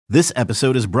This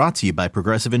episode is brought to you by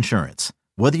Progressive Insurance.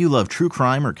 Whether you love true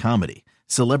crime or comedy,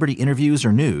 celebrity interviews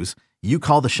or news, you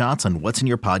call the shots on what's in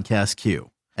your podcast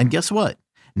queue. And guess what?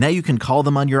 Now you can call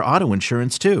them on your auto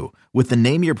insurance too with the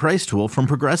Name Your Price tool from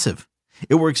Progressive.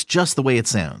 It works just the way it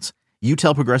sounds. You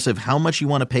tell Progressive how much you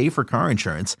want to pay for car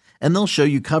insurance, and they'll show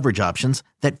you coverage options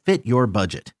that fit your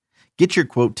budget. Get your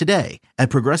quote today at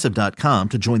Progressive.com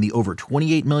to join the over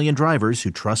 28 million drivers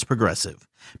who trust Progressive.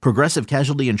 Progressive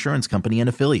Casualty Insurance Company and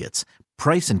Affiliates.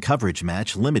 Price and coverage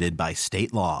match limited by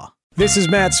state law. This is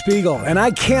Matt Spiegel, and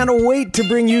I can't wait to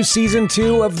bring you Season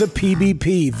 2 of the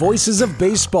PBP, Voices of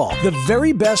Baseball. The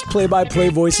very best play-by-play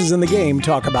voices in the game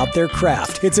talk about their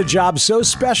craft. It's a job so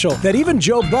special that even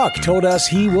Joe Buck told us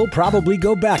he will probably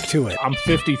go back to it. I'm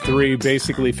 53,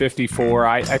 basically 54.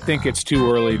 I think it's too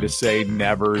early to say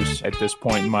nevers at this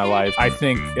point in my life. I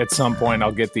think at some point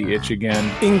I'll get the itch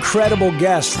again. Incredible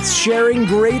guests sharing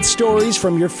great stories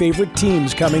from your favorite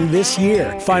teams coming this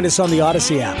year. Find us on the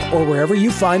Odyssey app or wherever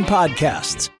you find podcasts.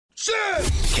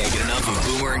 Can't get enough of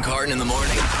Boomer and Carton in the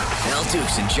morning? Al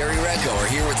Dukes and Jerry Recco are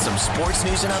here with some sports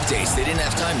news and updates they didn't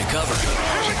have time to cover.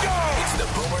 Here we go! It's the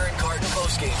Boomer and Carton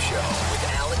postgame show with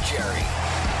Al and Jerry.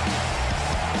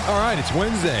 All right, it's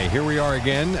Wednesday. Here we are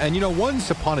again. And, you know, once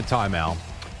upon a time, Al,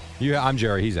 I'm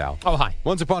Jerry, he's Al. Oh, hi.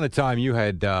 Once upon a time, you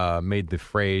had made the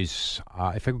phrase,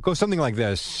 if I go something like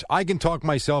this, I can talk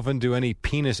myself into any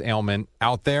penis ailment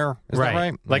out there. Is that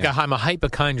right? Like I'm a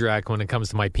hypochondriac when it comes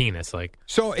to my penis.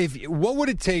 So what would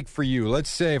it take for you? Let's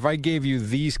say if I gave you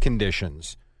these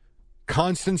conditions,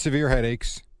 constant severe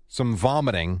headaches, some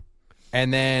vomiting,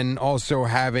 and then also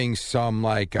having some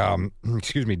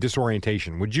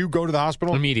disorientation. Would you go to the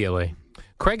hospital? Immediately.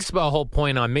 Craig's whole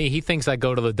point on me, he thinks I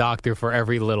go to the doctor for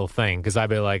every little thing because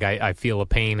I'd be like, I feel a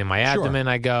pain in my abdomen.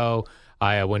 Sure. I go.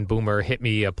 When Boomer hit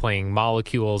me playing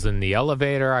molecules in the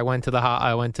elevator, I went to the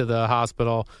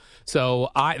hospital. So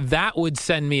that would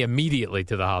send me immediately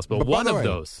to the hospital. One of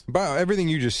those. But everything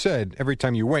you just said, every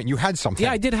time you went, you had something.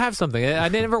 Yeah, I did have something. I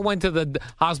never went to the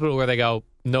hospital where they go,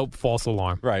 nope, false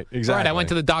alarm. Right, exactly. Right, I went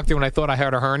to the doctor when I thought I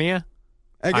had a hernia.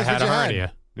 I had a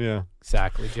hernia. Yeah.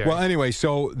 Exactly, Jerry. Well, anyway,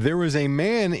 so there was a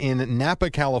man in Napa,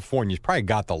 California. He's probably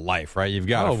got the life, right? You've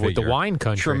got to figure. With the wine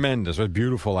country. Tremendous. It was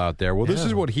beautiful out there. Well, this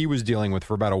is what he was dealing with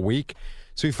for about a week.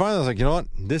 So he finally was like, you know what?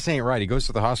 This ain't right. He goes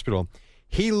to the hospital.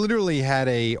 He literally had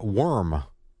a worm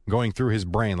going through his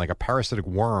brain, like a parasitic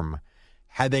worm.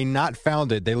 Had they not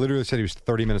found it, they literally said he was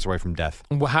 30 minutes away from death.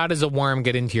 Well, how does a worm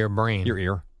get into your brain? Your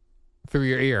ear. Through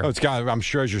your ear. Oh, it's got. I'm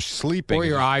sure as you're sleeping, or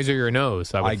your eyes, or your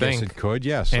nose. I guess it could.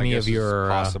 Yes, any of your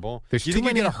possible. There's you think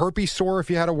you get a herpes sore if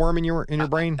you had a worm in your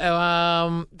brain?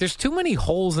 There's too many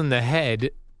holes in the head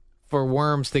for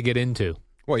worms to get into.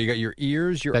 Well, you got your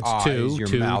ears, your That's eyes, your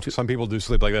mouth. Some people do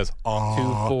sleep like this. 2,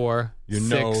 4, your 6,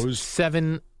 nose,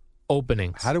 7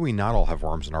 openings. How do we not all have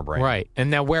worms in our brain? Right. And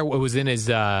now where it was in his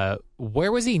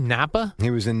where was he? Napa? He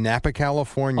was in Napa,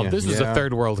 California. Oh, this is a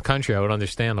third world country. I would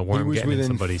understand the worm getting in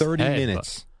somebody's head. He was within 30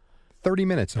 minutes. 30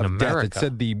 minutes of death. It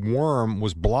said the worm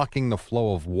was blocking the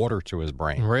flow of water to his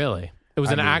brain. Really? It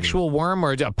was an actual worm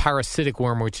or a parasitic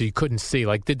worm which you couldn't see?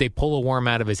 Like, did they pull a worm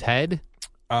out of his head?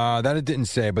 That it didn't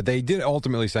say, but they did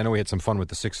ultimately say, I know we had some fun with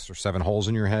the 6 or 7 holes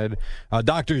in your head.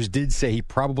 Doctors did say he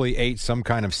probably ate some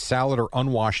kind of salad or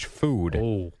unwashed food.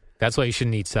 Oh, that's why you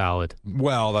shouldn't eat salad.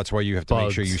 Well, that's why you have to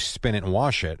make sure you spin it and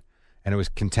wash it. And it was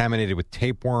contaminated with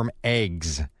tapeworm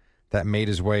eggs that made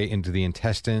his way into the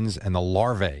intestines, and the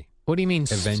larvae. What do you mean?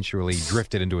 Eventually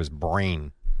drifted into his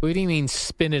brain. What do you mean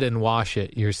spin it and wash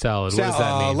it, your salad? What does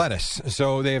that mean? Lettuce.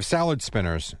 So they have salad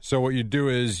spinners. So what you do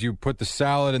is you put the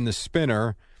salad in the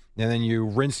spinner, and then you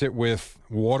rinse it with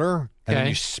water, and then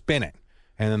you spin it.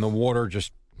 And then the water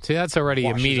just See, that's already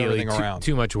immediately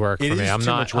too much work for me. I'm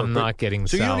not getting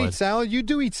so salad. So you don't eat salad? You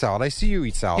do eat salad. I see you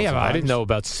eat salad. Yeah, but I didn't know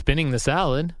about spinning the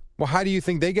salad. Well, how do you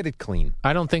think they get it clean?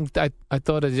 I don't think I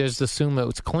thought I just assumed it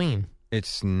was clean.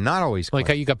 It's not always clean. Like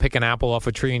how you got pick an apple off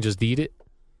a tree and just eat it?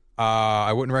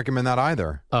 I wouldn't recommend that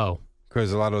either. Oh.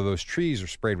 Because a lot of those trees are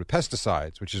sprayed with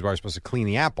pesticides, which is why you're supposed to clean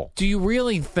the apple. Do you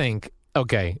really think,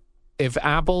 okay, if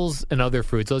apples and other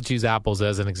fruits, let's use apples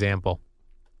as an example.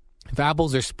 If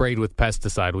apples are sprayed with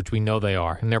pesticide, which we know they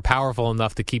are, and they're powerful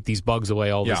enough to keep these bugs away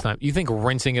all this time, you think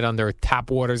rinsing it under tap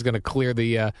water is going to clear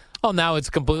the, now it's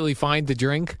completely fine to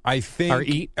drink or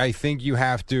eat? I think you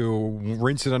have to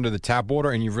rinse it under the tap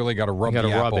water, and you've really got to rub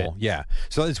the apple. It. Yeah.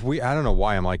 So it's I don't know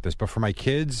why I'm like this, but for my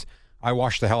kids, I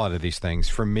wash the hell out of these things.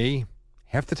 For me,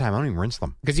 half the time I don't even rinse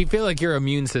them. Because you feel like your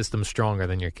immune system's stronger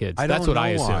than your kids. That's what I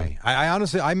assume. Why. I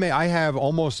honestly, I have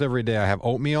almost every day, I have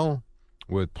oatmeal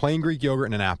with plain Greek yogurt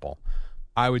and an apple.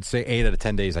 I would say 8 out of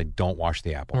 10 days I don't wash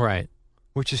the apple. Right.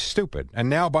 which is stupid. And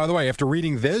now, by the way, after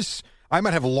reading this, I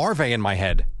might have larvae in my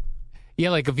head. Yeah,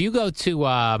 like if you go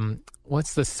to,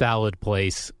 what's the salad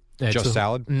place? Just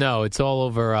Salad? No, it's all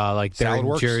over like there in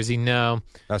Salad Jersey. No.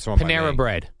 That's the one by Panera me.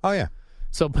 Bread. Oh, yeah.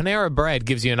 So Panera Bread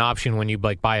gives you an option when you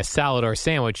like buy a salad or a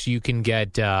sandwich. You can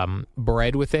get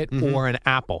bread with it or an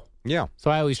apple. Yeah. So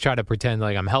I always try to pretend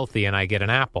like I'm healthy and I get an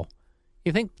apple.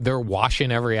 You think they're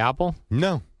washing every apple?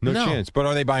 No chance. But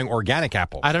are they buying organic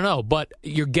apples? I don't know, but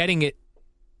you're getting it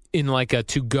in like a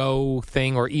to-go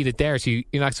thing or eat it there, so you're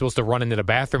not supposed to run into the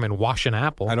bathroom and wash an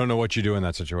apple. I don't know what you do in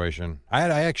that situation. I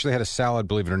actually had a salad,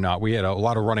 believe it or not. We had a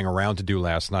lot of running around to do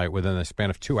last night within the span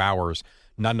of 2 hours.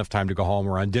 Not enough time to go home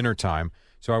around dinner time.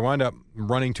 So I wound up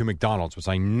running to McDonald's, which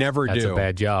I never do. That's a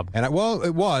bad job. And it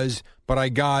was, but I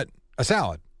got a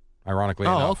salad, ironically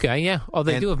enough. Oh, okay, yeah. Oh,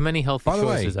 they do have many healthy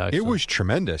choices, actually. actually. It was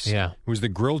tremendous. Yeah. It was the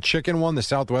grilled chicken one, the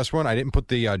Southwest one. I didn't put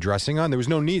the dressing on. There was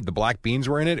no need. The black beans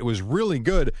were in it. It was really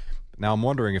good. Now I'm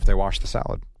wondering if they washed the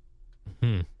salad.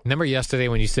 Remember yesterday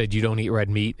when you said you don't eat red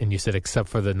meat and you said except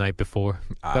for the night before?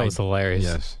 That was hilarious.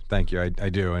 Yes, thank you. I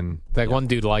do. And one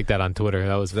dude liked that on Twitter.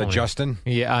 That was Is that funny. Justin?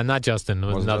 Yeah, not Justin. It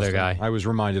was another Justin? guy. I was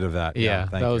reminded of that. Yeah,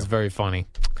 thank that you. was very funny.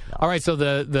 All right, so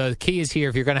the key is here.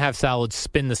 If you're going to have salad,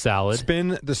 spin the salad.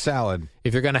 Spin the salad.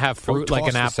 If you're going to have fruit Go like toss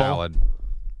an the apple, salad.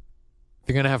 if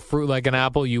you're going to have fruit like an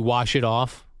apple, you wash it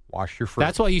off. Wash your fruit.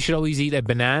 That's why you should always eat a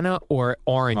banana or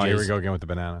oranges. Oh, here we go again with the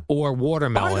banana. Or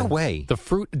watermelon. By the way, the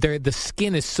fruit, the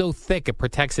skin is so thick it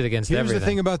protects it against Here's everything. the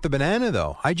thing about the banana,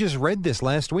 though. I just read this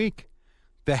last week.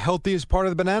 The healthiest part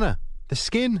of the banana, the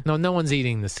skin. No one's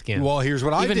eating the skin. Well, here's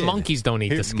what I did. Even monkeys don't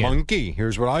eat the skin.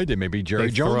 Here's what I did. Maybe Jerry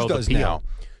They Jones throw the does peel. now.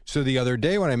 So the other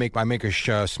day when I make a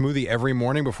smoothie every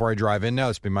morning before I drive in now,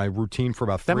 it's been my routine for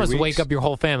about 3 That must weeks. wake up your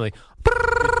whole family.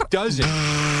 Does it?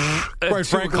 At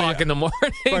 2 o'clock in the morning.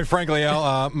 Quite frankly,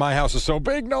 Al, my house is so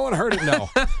big, no one heard it. No,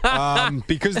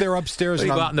 because they're upstairs. So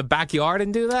you and go out in the backyard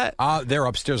and do that? They're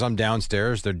upstairs. I'm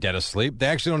downstairs. They're dead asleep. They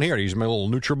actually don't hear it. I use my little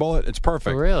NutriBullet. It's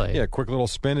perfect. Really? Yeah, quick little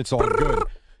spin. It's all good.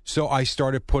 So I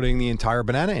started putting the entire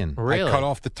banana in. Really? I cut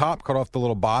off the top, cut off the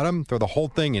little bottom, throw the whole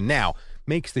thing in. Now,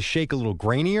 makes the shake a little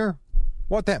grainier.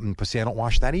 What that? But see, I don't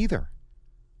wash that either.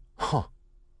 Huh.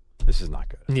 This is not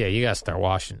good. Yeah, you got to start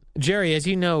washing. Jerry, as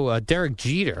you know, Derek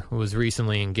Jeter was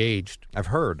recently engaged I've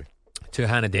heard. to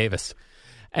Hannah Davis.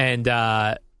 And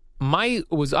I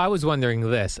was wondering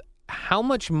this. How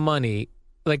much money,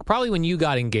 like probably when you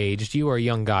got engaged, you were a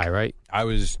young guy, right?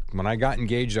 When I got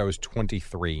engaged, I was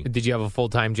 23. Did you have a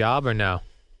full-time job or no?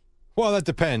 Well, that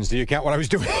depends. Do you count what I was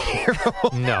doing here?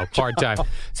 No, part-time.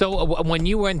 So when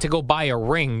you went to go buy a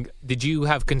ring, did you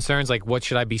have concerns like what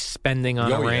should I be spending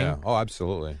on a ring? Yeah. Oh,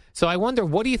 absolutely. So I wonder,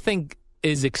 what do you think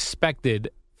is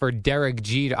expected for Derek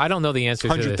Jeter? I don't know the answer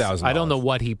to this. $100,000. I don't know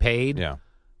what he paid. Yeah.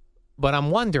 But I'm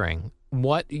wondering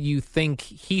what you think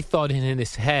he thought in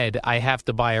his head, I have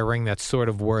to buy a ring that's sort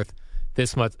of worth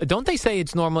this much. Don't they say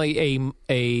it's normally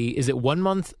is it 1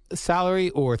 month salary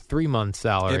or 3 month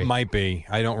salary? It might be.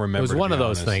 I don't remember. It was one of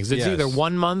those things. It's either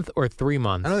 1 month or 3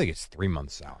 months. I don't think it's 3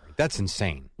 months salary. That's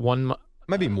insane. 1 month.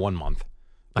 Maybe 1 month.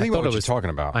 I Think thought about what it was you're talking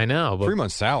about. I know, but 3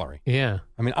 months salary. yeah,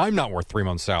 I mean, I'm not worth 3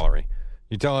 months salary.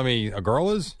 You telling me a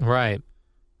girl is? right.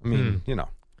 I mean, you know,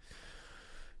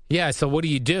 Yeah. So what do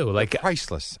you do? Like,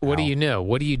 priceless. what do you know?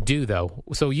 What do you do though?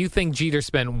 So you think Jeter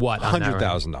spent what? on that ring?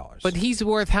 $100,000. But he's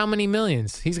worth how many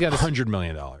millions? He's got $100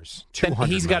 million. Then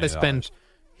he's got to $200 million. spend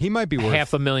He might be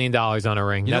worth $500,000 on a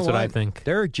ring. You know That's what I think.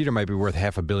 Derek Jeter might be worth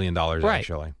 $500 million. Right.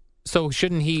 Actually. So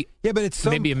shouldn't he? Yeah, but it's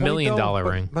maybe $1 million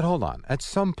ring. But hold on. At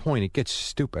some point, it gets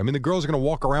stupid. I mean, the girl's going to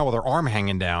walk around with her arm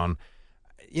hanging down.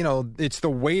 You know, it's the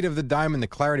weight of the diamond, the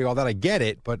clarity, all that. I get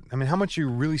it, but I mean, how much are you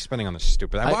really spending on this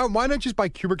stupid? Why not just buy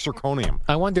cubic zirconium?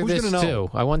 I wonder Who's this gonna know?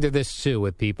 too. I wonder this too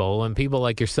with people and people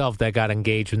like yourself that got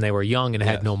engaged when they were young and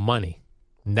had Yes. no money.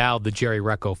 Now the Jerry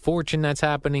Recco fortune that's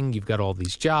happening. You've got all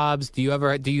these jobs. Do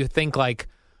you think like,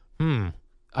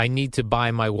 I need to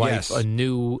buy my wife Yes. a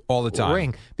new All the time.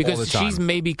 ring All because the time. she's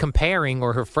maybe comparing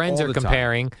or her friends All are the time.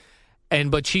 comparing,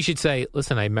 but she should say,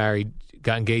 "Listen, I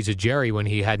got engaged to Jerry when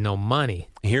he had no money."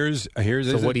 Here's.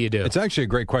 So what do you do? It's actually a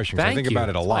great question because I Thank think you. about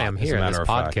it a That's lot. why I'm as here a in matter this of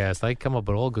fact. podcast. I come up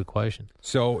with all good questions.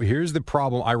 So here's the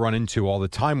problem I run into all the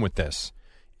time with this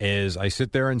is I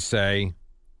sit there and say,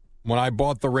 when I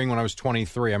bought the ring when I was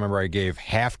 23, I remember I gave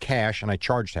half cash and I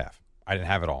charged half. I didn't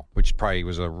have it all, which probably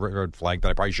was a red flag that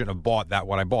I probably shouldn't have bought that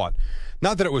what I bought.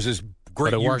 Not that it was as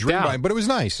great, But it huge worked ring out. buy, but it was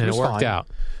nice. And it was it worked fine. out.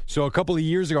 So a couple of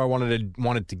years ago, I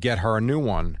wanted to get her a new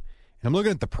one. And I'm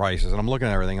looking at the prices and I'm looking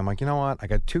at everything. I'm like, you know what? I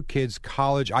got 2 kids,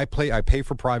 college. I pay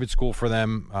for private school for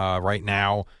them right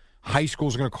now. High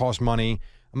school's going to cost money.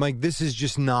 I'm like, this is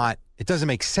just not. It doesn't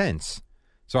make sense.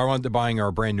 So I wound up buying her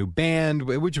a brand new band,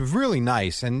 which was really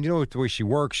nice. And you know the way she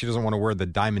works, she doesn't want to wear the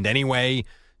diamond anyway.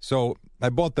 So I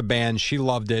bought the band. She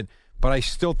loved it. But I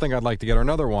still think I'd like to get her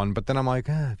another one. But then I'm like,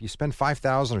 if you spend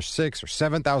 $5,000 or $6,000 or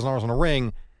 $7,000 on a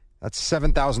ring, that's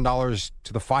 $7,000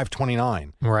 to the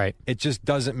 $529. Right. It just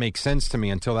doesn't make sense to me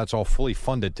until that's all fully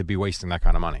funded to be wasting that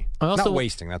kind of money. Not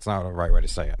wasting. That's not the right way to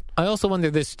say it. I also wonder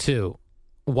this, too.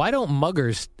 Why don't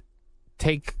muggers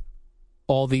take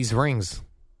all these rings?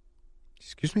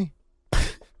 Excuse me?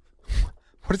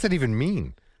 What does that even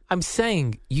mean? I'm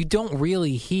saying you don't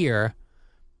really hear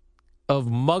of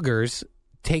muggers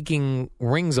taking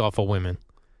rings off of women.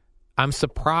 I'm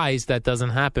surprised that doesn't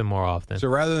happen more often. So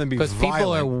rather than be violent, because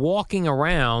people are walking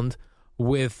around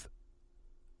with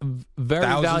very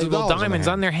valuable diamonds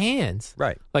on their hands.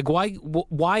 Right. Like,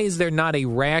 why is there not a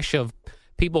rash of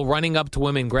people running up to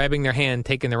women, grabbing their hand,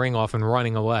 taking the ring off, and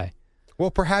running away? Well,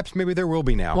 perhaps maybe there will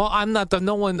be now. Well,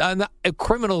 if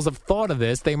criminals have thought of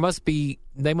this, they must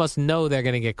know they're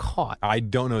going to get caught. I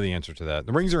don't know the answer to that.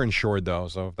 The rings are insured, though,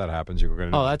 so if that happens, you're going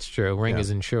to know. Oh, that's true. Ring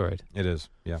is insured. It is,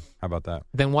 yeah. How about that?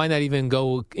 Then why not even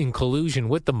go in collusion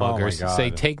with the muggers? Say,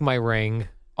 take my ring,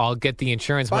 I'll get the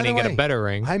insurance money and get a better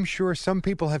ring. I'm sure some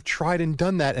people have tried and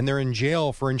done that, and they're in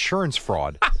jail for insurance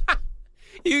fraud.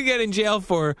 You get in jail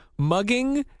for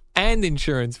mugging and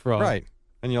insurance fraud. Right.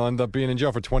 And you'll end up being in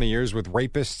jail for 20 years with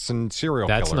rapists and serial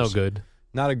killers. That's no good.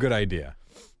 Not a good idea.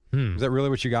 Is that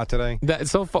really what you got today?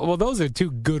 So far, well, those are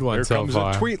two good ones so far. Here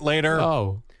comes a tweet later.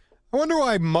 Oh. I wonder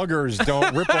why muggers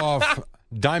don't rip off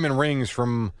diamond rings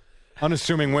from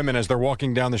unassuming women as they're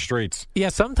walking down the streets. Yeah,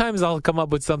 sometimes I'll come up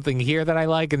with something here that I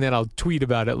like, and then I'll tweet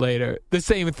about it later. The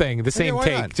same thing, the same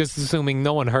take, not? Just assuming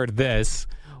no one heard this.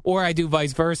 Or I do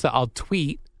vice versa. I'll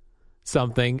tweet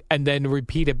something and then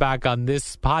repeat it back on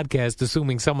this podcast,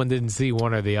 assuming someone didn't see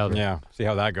one or the other. Yeah, see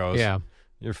how that goes. Yeah.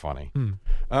 You're funny.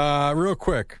 Real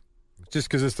quick, just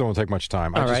because this don't take much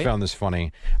time, I just found this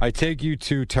funny. I take you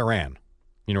to Tehran.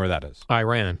 You know where that is?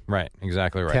 Iran. Right,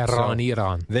 exactly right. Tehran,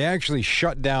 Iran. They actually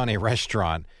shut down a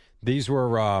restaurant. These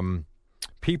were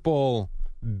people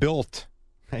built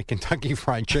a Kentucky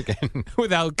Fried Chicken.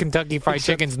 Without Kentucky Fried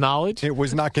Chicken's knowledge? It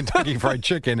was not Kentucky Fried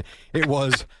Chicken. It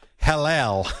was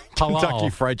halal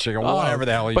Kentucky Fried Chicken, whatever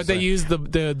the hell you say. But they used the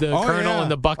kernel in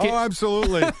the bucket? Oh,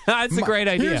 absolutely. That's a great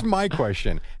idea. Here's my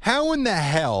question. How in the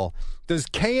hell does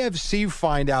KFC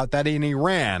find out that in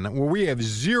Iran, where we have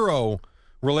zero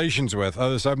relations with,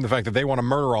 other than the fact that they want to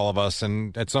murder all of us,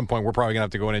 and at some point we're probably going to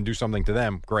have to go in and do something to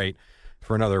them, great,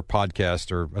 for another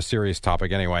podcast or a serious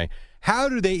topic anyway. How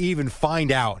do they even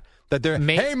find out that they're,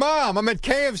 hey, Mom, I'm at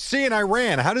KFC in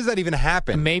Iran? How does that even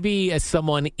happen? Maybe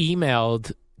someone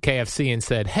emailed KFC and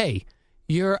said, hey,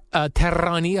 your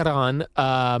Tehran, Iran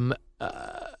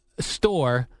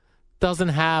store doesn't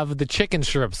have the chicken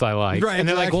strips I like. Right, and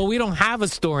they're like, well, we don't have a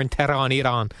store in Tehran,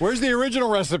 Iran. Where's the original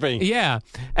recipe? Yeah.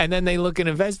 And then they look and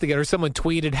investigate, or someone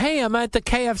tweeted, hey, I'm at the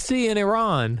KFC in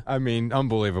Iran. I mean,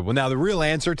 unbelievable. Now, the real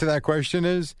answer to that question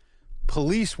is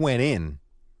police went in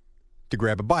to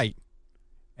grab a bite,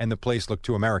 and the place looked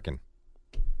too American.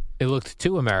 It looked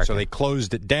too American. So they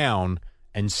closed it down,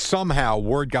 and somehow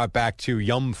word got back to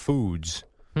Yum Foods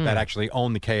that actually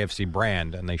owned the KFC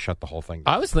brand, and they shut the whole thing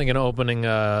down. I was thinking of opening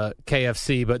a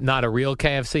KFC, but not a real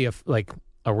KFC, like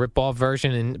a rip-off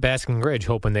version in Basking Ridge,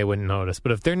 hoping they wouldn't notice.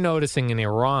 But if they're noticing in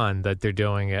Iran that they're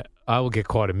doing it, I will get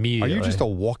caught immediately. Are you just a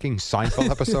walking Seinfeld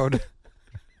episode?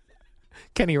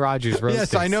 Kenny Rogers roasted.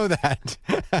 Yes, I know that.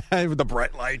 With the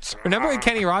bright lights. Remember when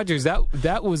Kenny Rogers,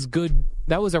 that was good.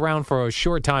 That was around for a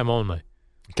short time only.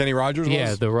 Kenny Rogers was?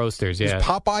 Yeah, the roasters, yeah. Is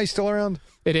Popeye still around?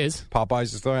 It is.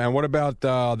 Popeye's is still around. And what about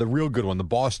the real good one, the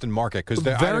Boston Market? Because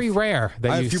very rare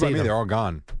that you see them. They're all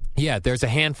gone. Yeah, there's a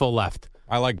handful left.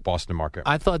 I like Boston Market.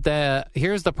 I thought that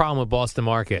here's the problem with Boston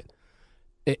Market.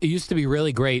 It used to be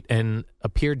really great and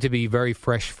appeared to be very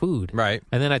fresh food. Right.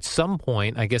 And then at some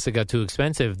point, I guess it got too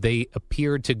expensive. They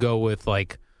appeared to go with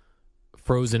like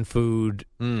frozen food,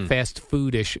 fast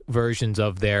food-ish versions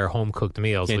of their home-cooked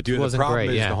meals, which wasn't great. The problem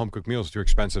is the home-cooked meals are too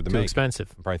expensive to make. Too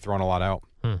expensive. Probably throwing a lot out.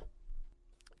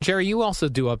 Jerry, you also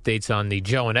do updates on the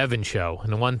Joe and Evan show.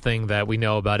 And the one thing that we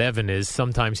know about Evan is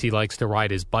sometimes he likes to ride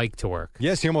his bike to work.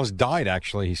 Yes, he almost died,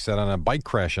 actually. He said on a bike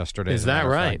crash yesterday. Is that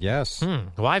right? Yes.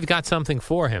 Well, I've got something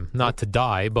for him, not to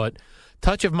die, but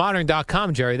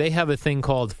touchofmodern.com, Jerry, they have a thing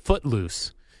called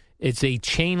Footloose. It's a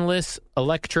chainless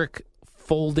electric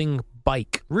folding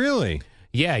bike. Really?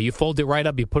 Yeah, you fold it right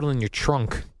up, you put it in your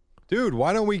trunk. Dude,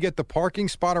 why don't we get the parking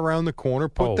spot around the corner,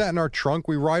 put that in our trunk,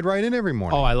 we ride right in every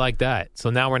morning. Oh, I like that. So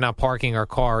now we're not parking our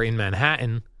car in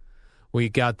Manhattan. We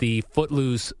got the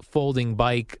Footloose folding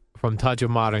bike from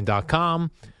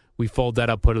touchofmodern.com. We fold that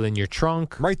up, put it in your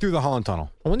trunk. Right through the Holland Tunnel.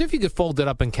 I wonder if you could fold it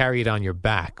up and carry it on your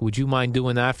back. Would you mind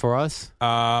doing that for us?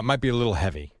 Might be a little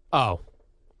heavy. Oh.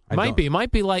 Might be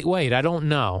lightweight. I don't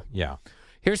know. Yeah.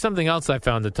 Here's something else I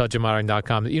found at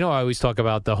touchofmodern.com. You know, I always talk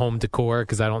about the home decor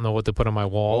because I don't know what to put on my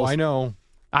walls. Oh, I know.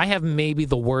 I have maybe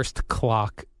the worst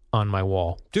clock on my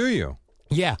wall. Do you?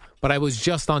 Yeah, but I was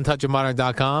just on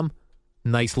touchofmodern.com.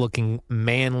 Nice looking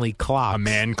manly clock. A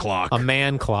man clock. A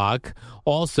man clock.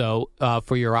 Also,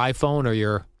 for your iPhone or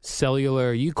your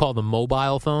cellular, you call them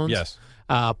mobile phones. Yes.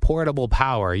 Portable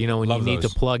power. You know, when Love you need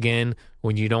those. to plug in,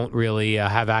 when you don't really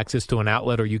have access to an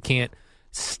outlet or you can't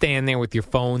stand there with your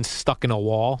phone stuck in a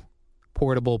wall.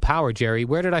 Portable power, Jerry.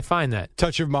 Where did I find that?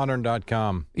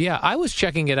 Touchofmodern.com. Yeah, I was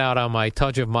checking it out on my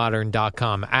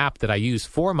touchofmodern.com app that I use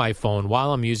for my phone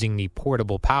while I'm using the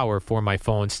portable power for my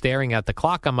phone, staring at the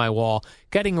clock on my wall,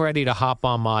 getting ready to hop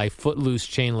on my Footloose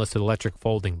chainless electric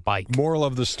folding bike. Moral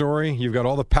of the story, you've got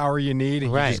all the power you need.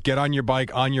 Right. You just get on your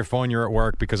bike, on your phone, you're at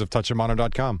work because of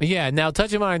touchofmodern.com. Yeah, now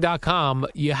touchofmodern.com,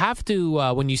 you have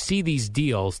to, when you see these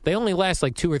deals, they only last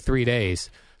like 2 or 3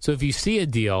 days. So if you see a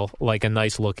deal like a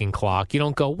nice-looking clock, you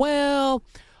don't go, well,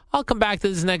 I'll come back to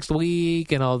this next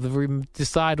week and I'll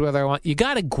decide whether I want. You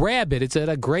got to grab it. It's at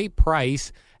a great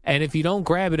price. And if you don't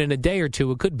grab it in a day or two,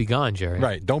 it could be gone, Jerry.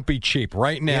 Right. Don't be cheap.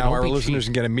 Right Yeah, now, don't our be listeners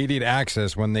cheap. can get immediate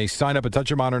access when they sign up at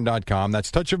touchofmodern.com. That's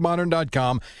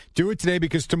touchofmodern.com. Do it today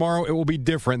because tomorrow it will be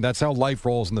different. That's how life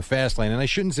rolls in the fast lane. And I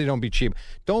shouldn't say don't be cheap.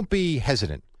 Don't be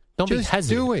hesitant. Don't be Just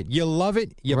hesitant. do it. You love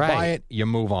it. You Right. buy it. You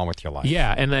move on with your life.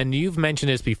 Yeah, and then you've mentioned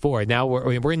this before. Now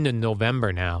we're into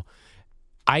November now.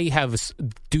 I have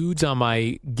dudes on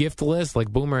my gift list like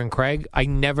Boomer and Craig. I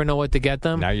never know what to get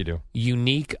them. Now you do.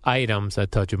 Unique items at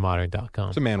touchofmodern.com.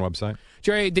 It's a man website.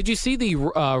 Jerry, did you see the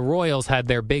Royals had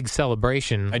their big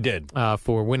celebration? I did.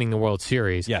 For winning the World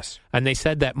Series. Yes. And they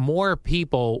said that more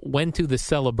people went to the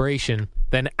celebration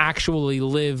than actually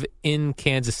live in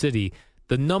Kansas City.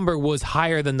 The number was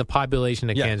higher than the population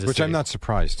of Kansas which City. I'm not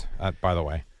surprised at, by the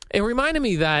way. It reminded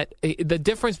me that the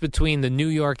difference between the New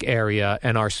York area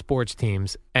and our sports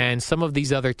teams and some of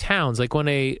these other towns, like when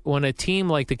a team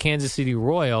like the Kansas City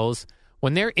Royals,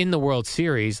 when they're in the World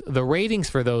Series, the ratings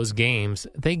for those games,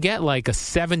 they get like a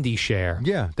 70 share.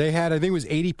 Yeah, they had, I think it was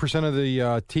 80% of the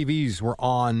TVs were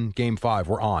on Game 5,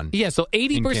 were on. Yeah, so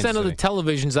 80% of the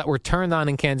televisions that were turned on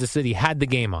in Kansas City had the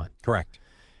game on. Correct.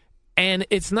 And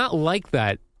it's not like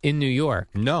that in New York.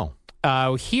 No.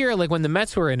 Here, like when the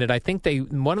Mets were in it, I think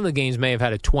one of the games may have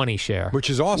had a 20 share. Which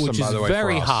is awesome, which by is the way,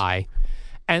 very for us. high.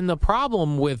 And the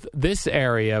problem with this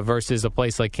area versus a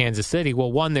place like Kansas City,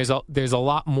 well, one, there's a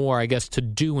lot more, I guess, to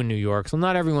do in New York. So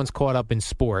not everyone's caught up in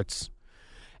sports.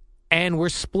 And we're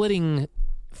splitting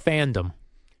fandom.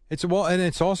 And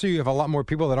it's also you have a lot more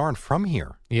people that aren't from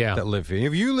here. Yeah. That live here.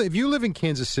 If you live in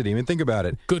Kansas City, I mean, think about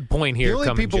it. Good point here. The only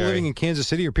coming, people Jerry. living in Kansas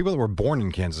City are people that were born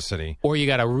in Kansas City. Or you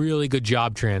got a really good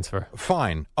job transfer.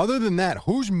 Fine. Other than that,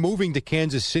 who's moving to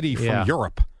Kansas City from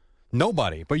Europe?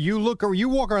 Nobody. But you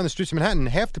walk around the streets of Manhattan,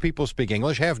 half the people speak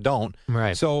English, half don't.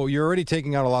 Right. So you're already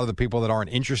taking out a lot of the people that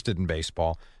aren't interested in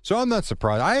baseball. So I'm not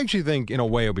surprised. I actually think, in a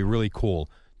way, it would be really cool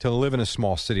to live in a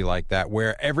small city like that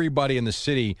where everybody in the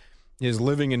city is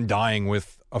living and dying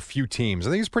with a few teams.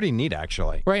 I think it's pretty neat,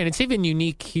 actually. Right, and it's even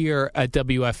unique here at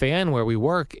WFAN where we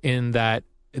work in that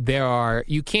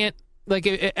you can't, like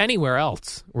anywhere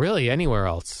else, really anywhere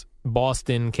else,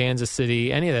 Boston, Kansas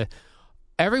City, any of the,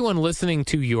 everyone listening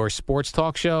to your sports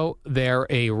talk show, they're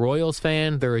a Royals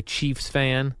fan, they're a Chiefs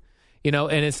fan,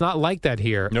 and it's not like that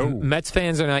here. No. Mets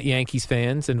fans are not Yankees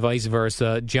fans and vice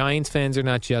versa. Giants fans are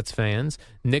not Jets fans.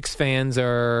 Knicks fans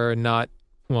are not,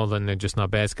 well, then they're just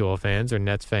not basketball fans or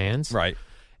Nets fans. Right.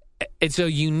 It's a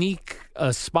unique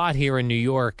spot here in New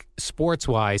York,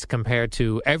 sports-wise, compared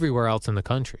to everywhere else in the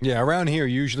country. Yeah, around here,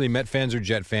 usually Met fans are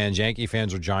Jet fans, Yankee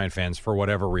fans are Giant fans for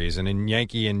whatever reason, and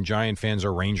Yankee and Giant fans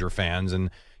are Ranger fans, and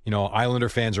Islander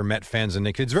fans are Met fans and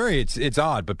Knicks. It's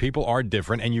odd, but people are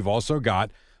different, and you've also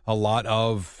got a lot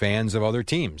of fans of other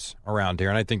teams around here,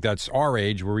 and I think that's our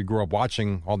age where we grew up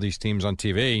watching all these teams on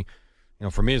TV.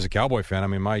 For me as a Cowboy fan, I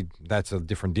mean, that's a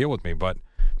different deal with me, but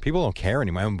people don't care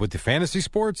anymore. And with the fantasy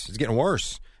sports, it's getting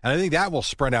worse. And I think that will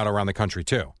spread out around the country,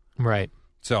 too. Right.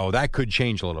 So that could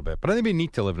change a little bit. But I think it'd be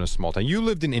neat to live in a small town. You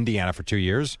lived in Indiana for 2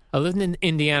 years. I lived in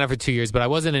Indiana for 2 years, but I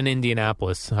wasn't in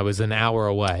Indianapolis. I was an hour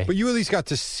away. But you at least got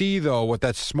to see, though, what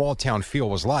that small town feel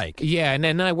was like. Yeah, and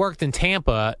then I worked in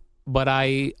Tampa, but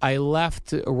I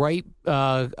left right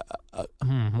 1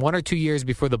 or 2 years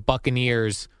before the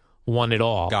Buccaneers won it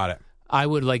all. Got it. I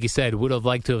would, like you said, would have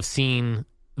liked to have seen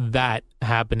that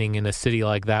happening in a city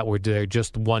like that where they're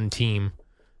just one team.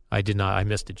 I did not. I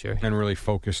missed it, Jerry. And really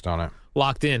focused on it.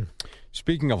 Locked in.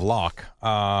 Speaking of Locke,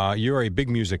 you're a big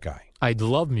music guy. I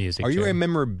love music. Are you a Jerry.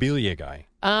 memorabilia guy?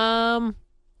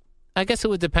 I guess it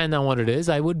would depend on what it is.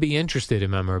 I would be interested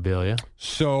in memorabilia.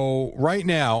 So right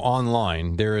now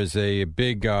online, there is a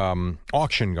big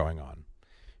auction going on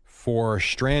for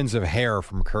strands of hair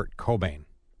from Kurt Cobain.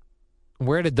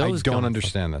 Where did those come I don't from?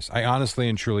 understand this. I honestly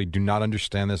and truly do not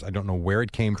understand this. I don't know where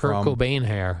it came Kurt from. Cobain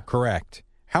hair. Correct.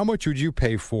 How much would you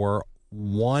pay for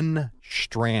one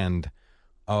strand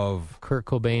of Kurt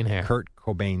Cobain hair. Kurt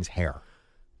Cobain's hair?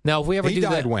 Now, if we ever He do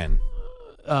died that, when?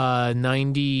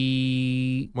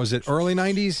 90. Was it early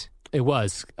 90s? It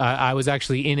was. I was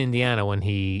actually in Indiana when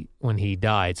he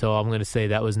died, so I'm going to say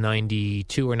that was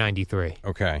 92 or 93.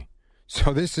 Okay.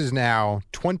 So this is now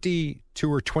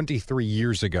 22 or 23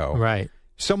 years ago. Right.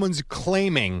 Someone's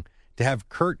claiming to have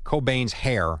Kurt Cobain's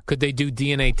hair. Could they do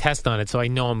DNA test on it so I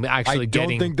know I'm actually I don't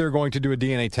getting... think they're going to do a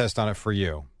DNA test on it for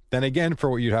you. Then again, for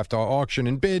what you'd have to auction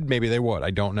and bid, maybe they would.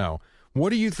 I don't know.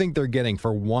 What do you think they're getting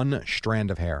for one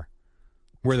strand of hair?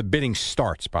 Where the bidding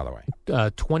starts, by the way.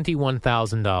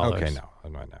 $21,000. Okay, no.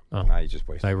 Oh. Now you just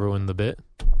wasted. I ruined the bit.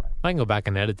 I can go back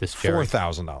and edit this, Jerry.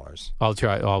 $4,000. I'll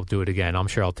try. I'll do it again. I'm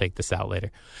sure I'll take this out later.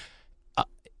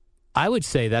 I would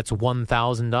say that's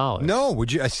 $1,000. No,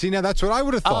 would you? See, now that's what I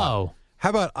would have thought. Oh. How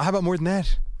about more than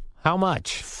that? How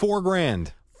much?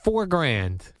 $4,000.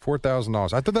 $4,000.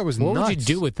 $4,000. I thought that was What nuts. would you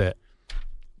do with it?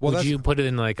 Well, would you put it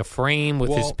in like a frame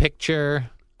with his picture?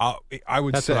 I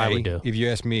would That's say, what I would do. if you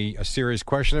ask me a serious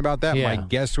question about that, my Yeah.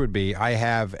 guess would be I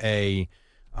have a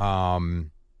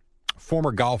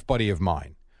former golf buddy of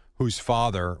mine whose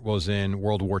father was in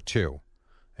World War II,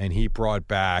 and he brought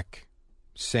back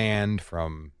sand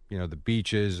from the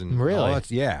beaches and Really? all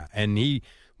that. Yeah, and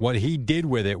what he did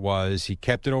with it was he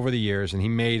kept it over the years, and he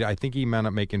made, I think he ended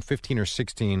up making 15 or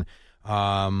 16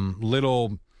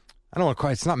 little. I don't want to call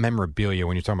it, it's not memorabilia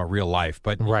when you're talking about real life,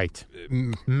 but Right.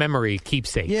 Memory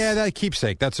keepsakes. yeah, that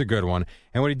keepsake. That's a good one.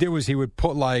 And what he did was he would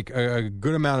put like a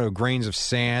good amount of grains of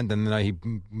sand, and then he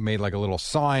made like a little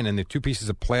sign, and the two pieces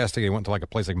of plastic. He went to like a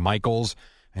place like Michael's,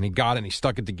 and he got it and he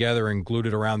stuck it together and glued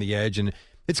it around the edge. And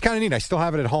it's kind of neat. I still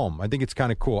have it at home. I think it's kind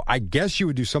of cool. I guess you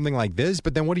would do something like this,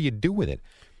 but then what do you do with it?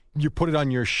 You put it on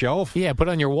your shelf? Yeah, put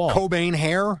it on your wall. Cobain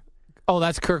hair? Oh,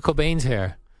 that's Kurt Cobain's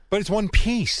hair. But it's one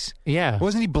piece. Yeah.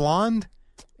 Wasn't he blonde?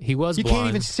 He was You blonde. can't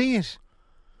even see it.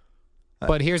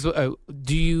 But here's what: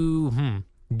 do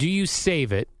you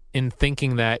save it in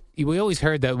thinking that we always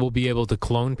heard that we'll be able to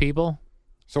clone people?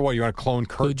 So what, you want to clone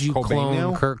Kurt Could you Cobain clone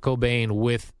now? Kurt Cobain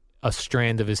with a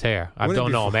strand of his hair? I Wouldn't it don't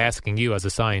be know. I'm fun? asking you as a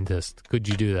scientist. Could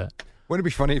you do that? Wouldn't it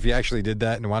be funny if you actually did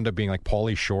that and it wound up being like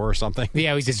Pauly Shore or something?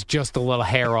 Yeah, he's just a little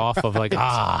hair off of like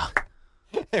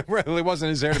It really wasn't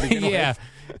his hair to begin yeah,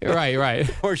 with. right.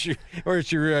 Or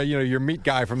it's your your meat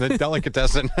guy from the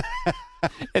delicatessen.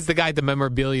 It's the guy at the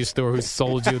memorabilia store who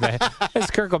sold you that.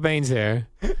 That's Kurt Cobain's hair.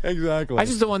 Exactly. I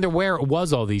just wonder where it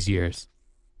was all these years.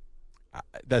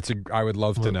 I would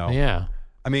love to know. Yeah.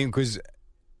 I mean, because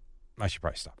I should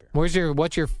probably stop here.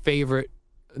 What's your favorite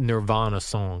Nirvana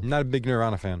song? I'm not a big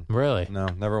Nirvana fan. Really? No,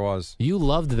 never was. You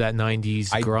loved that 90s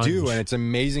grunge. I do, and it's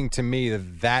amazing to me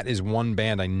that is one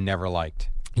band I never liked.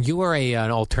 You were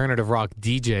an alternative rock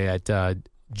DJ at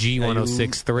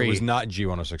G1063. It was not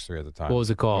G1063 at the time. What was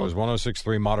it called? It was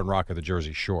 1063 Modern Rock of the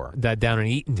Jersey Shore. That down in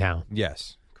Eatontown.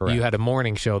 Yes, correct. You had a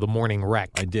morning show, The Morning Wreck.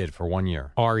 I did for 1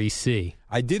 year. REC.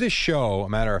 I did a show, a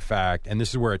matter of fact, and this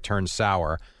is where it turned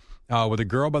sour, with a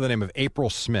girl by the name of April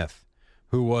Smith,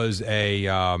 who was a,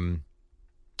 I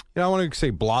want to say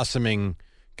blossoming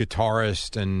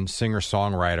guitarist and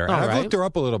singer-songwriter. And I've looked her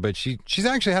up a little bit. She's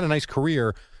actually had a nice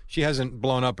career. She hasn't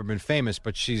blown up or been famous,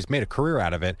 but she's made a career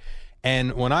out of it.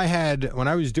 And when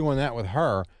I was doing that with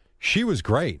her, she was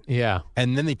great. Yeah.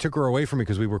 And then they took her away from me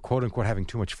because we were, quote unquote, having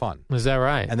too much fun. Is that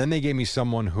right? And then they gave me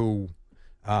someone who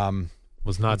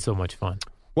was not so much fun.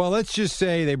 Well, let's just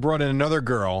say they brought in another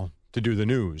girl to do the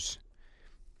news.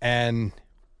 And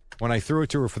when I threw it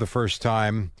to her for the first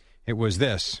time, it was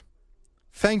this.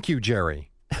 Thank you,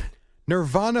 Jerry.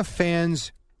 Nirvana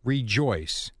fans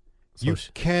rejoice. You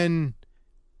can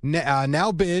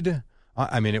now bid.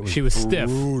 It was she was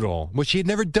brutal. stiff. Well, she had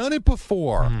never done it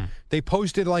before. They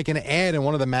posted like an ad in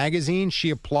one of the magazines. She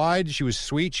applied. She was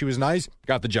sweet. She was nice.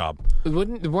 Got the job.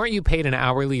 Weren't you paid an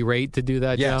hourly rate to do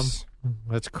that job? Yes.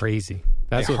 That's crazy.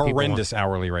 That's a what people horrendous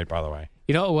hourly rate, by the way.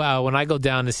 You know, when I go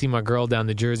down to see my girl down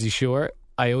the Jersey Shore,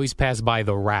 I always pass by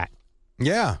the Rat.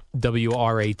 Yeah.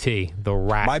 WRAT, the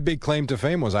Rat. My big claim to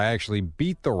fame was I actually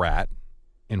beat the Rat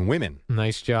in women.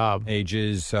 Nice job.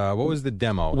 Ages, what was the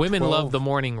demo? Women 12, love the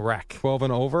Morning Wreck. 12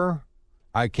 and over.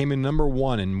 I came in number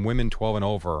 1 in women 12 and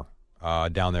over.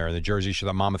 down there in the Jersey Shore,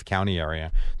 the Monmouth County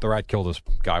area. The rat killed us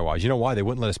guy-wise. You know why? They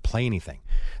wouldn't let us play anything.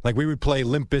 Like, we would play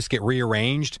Limp Bizkit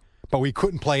rearranged, but we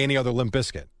couldn't play any other Limp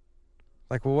Bizkit.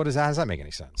 Like, well, how does that make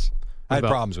any sense? I had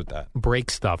problems with that.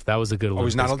 Break Stuff. That was a good one.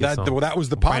 That was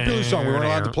the popular song. We weren't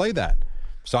allowed to play that.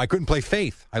 So I couldn't play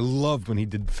Faith. I loved when he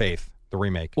did Faith, the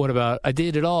remake. What about I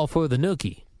Did It All for the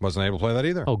Nookie? Wasn't able to play that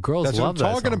either. Oh, girls That's love that what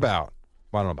I'm talking song. about.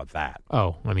 Well, I don't know about that.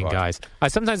 Oh, I mean, guys.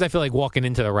 Sometimes I feel like walking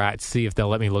into the Rat to see if they'll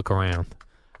let me look around.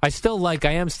 I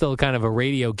am still kind of a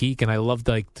radio geek, and I love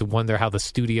to wonder how the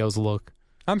studios look.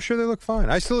 I'm sure they look fine.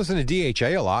 I still listen to DHA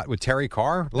a lot with Terry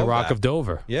Carr. The Rock of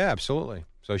Dover. Yeah, absolutely.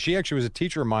 So she actually was a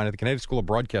teacher of mine at the Connecticut School of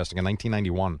Broadcasting in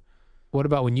 1991. What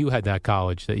about when you had that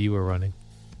college that you were running?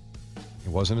 It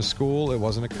wasn't a school. It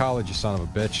wasn't a college, you son of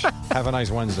a bitch. Have a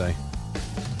nice Wednesday.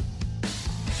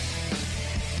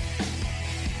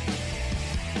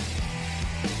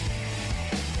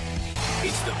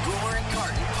 It's the Boomer and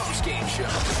Carton postgame show.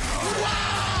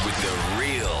 Wow! With the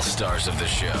real stars of the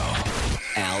show,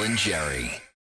 Al and Jerry.